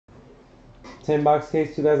10 box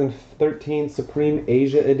case 2013 Supreme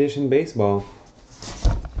Asia Edition Baseball.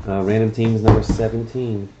 Random teams number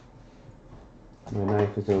 17. My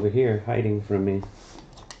knife is over here hiding from me.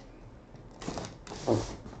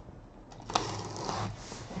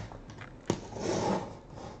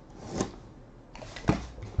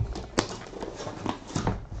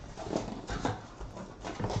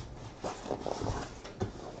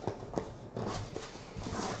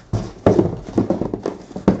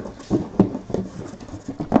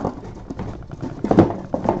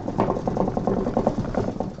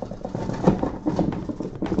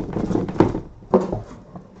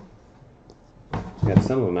 Got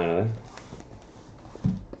some of them out of there.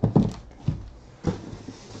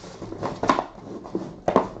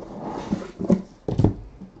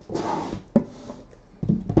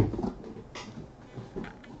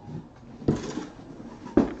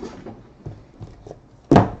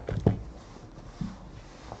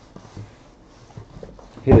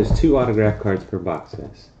 Hey, there's 2 autograph cards per box,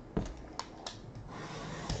 guys.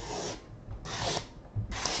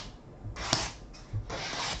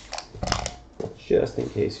 Just in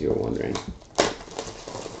case you're wondering.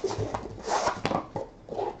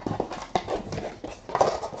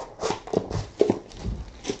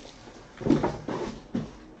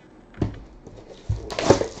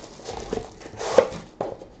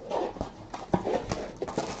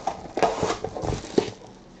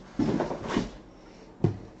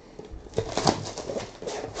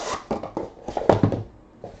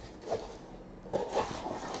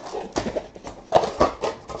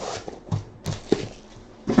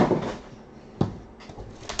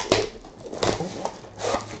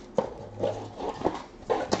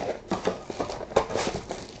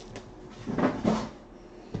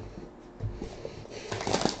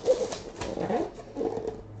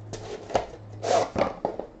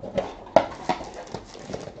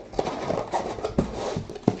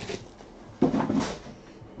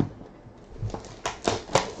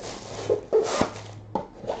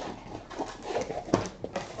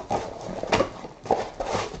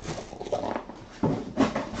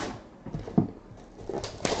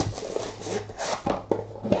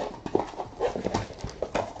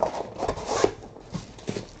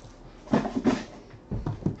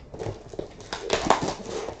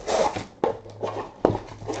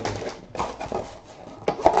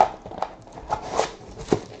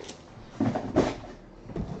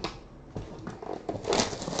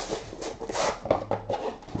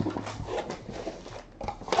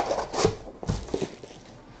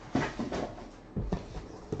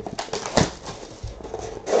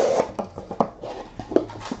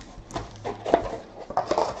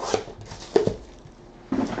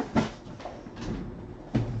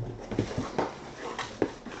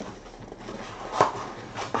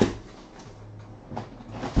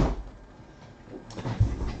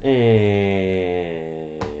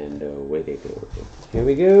 And away they go. Here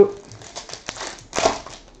we go.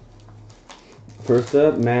 First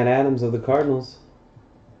up, Matt Adams of the Cardinals.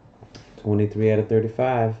 23 out of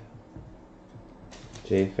 35.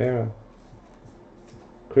 Jay Farrow.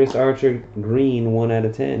 Chris Archer Green, 1 out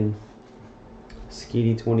of 10.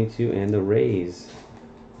 Skeety 22 and the Rays.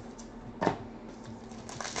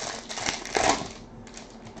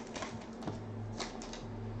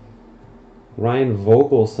 Ryan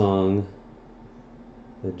Vogelsong,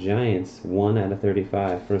 the Giants, 1 out of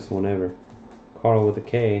 35, first one ever. Carl with a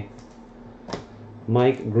K.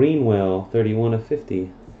 Mike Greenwell, 31 of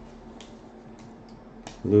 50.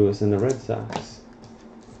 Lewis and the Red Sox.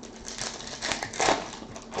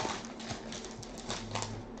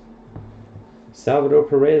 Salvador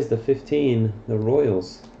Perez, the 15, the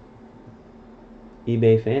Royals.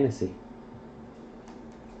 eBay Fantasy.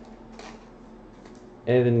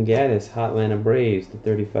 Evan Gattis, Hotlanta Braves, to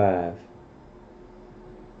 35.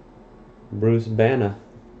 Bruce Banner.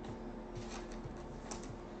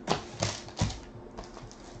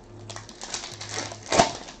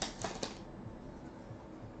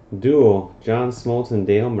 Duel, John Smoltz,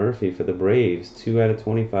 Dale Murphy for the Braves, 2 out of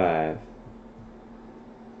 25.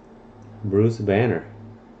 Bruce Banner.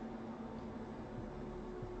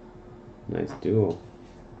 Nice duel.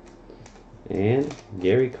 And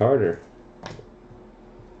Gary Carter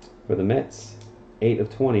for the Mets, 8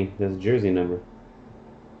 of 20. That's jersey number.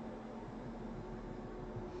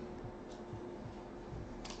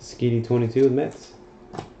 Skeety 22 with Mets.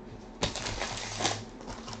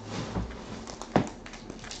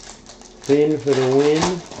 Finn for the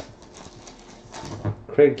win.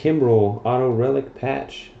 Craig Kimbrell, auto relic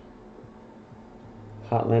patch.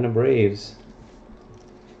 Hotlanta Braves.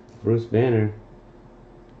 Bruce Banner.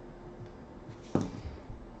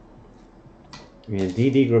 And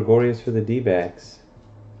D.D. Gregorius for the D-backs.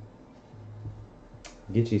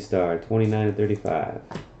 Gitchy Star, 29/35.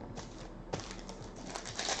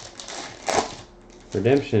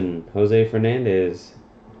 Redemption, Jose Fernandez.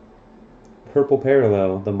 Purple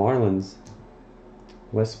Parallel, the Marlins.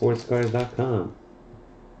 WestSportsCards.com.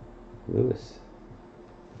 Lewis.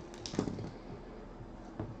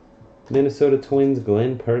 Minnesota Twins,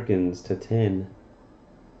 Glenn Perkins /10.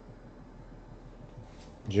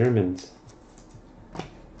 Germans.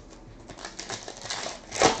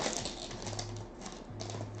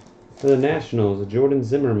 For the Nationals, Jordan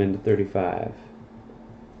Zimmerman /35.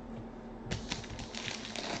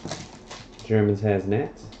 Germans has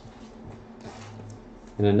Nats.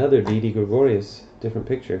 And another D.D. Gregorius, different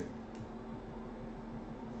picture.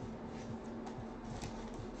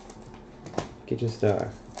 Get your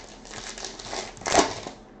star.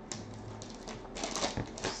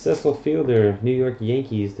 Cecil Fielder, New York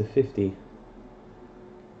Yankees /50.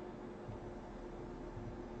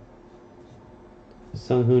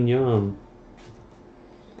 Sung-Hoon Yam.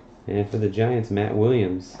 And for the Giants, Matt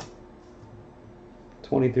Williams.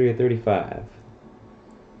 23/35.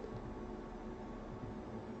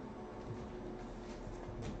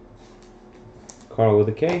 Carl with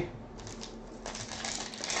a K.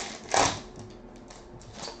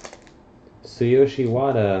 Tsuyoshi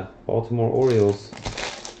Wada, Baltimore Orioles.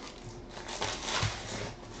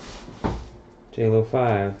 JLo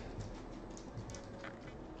 5.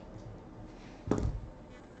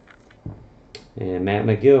 And Matt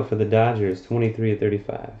McGill for the Dodgers,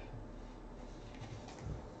 23/35.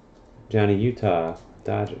 Johnny Utah,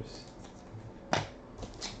 Dodgers.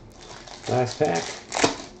 Last pack.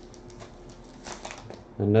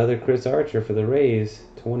 Another Chris Archer for the Rays,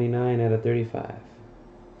 29/35.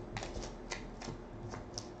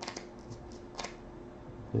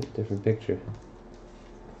 Different picture.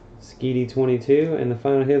 Skeety 22, and the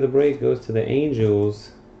final hit of the break goes to the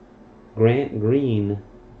Angels. Grant Green,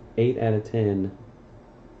 8/10.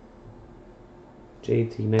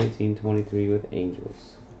 JT 1923 with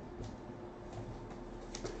Angels.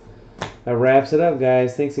 That wraps it up,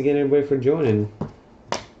 guys. Thanks again, everybody, for joining.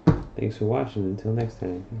 Thanks for watching. Until next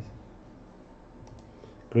time.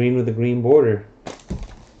 Green with the green border.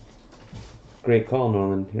 Great call,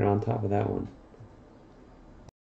 Norman. You're on top of that one.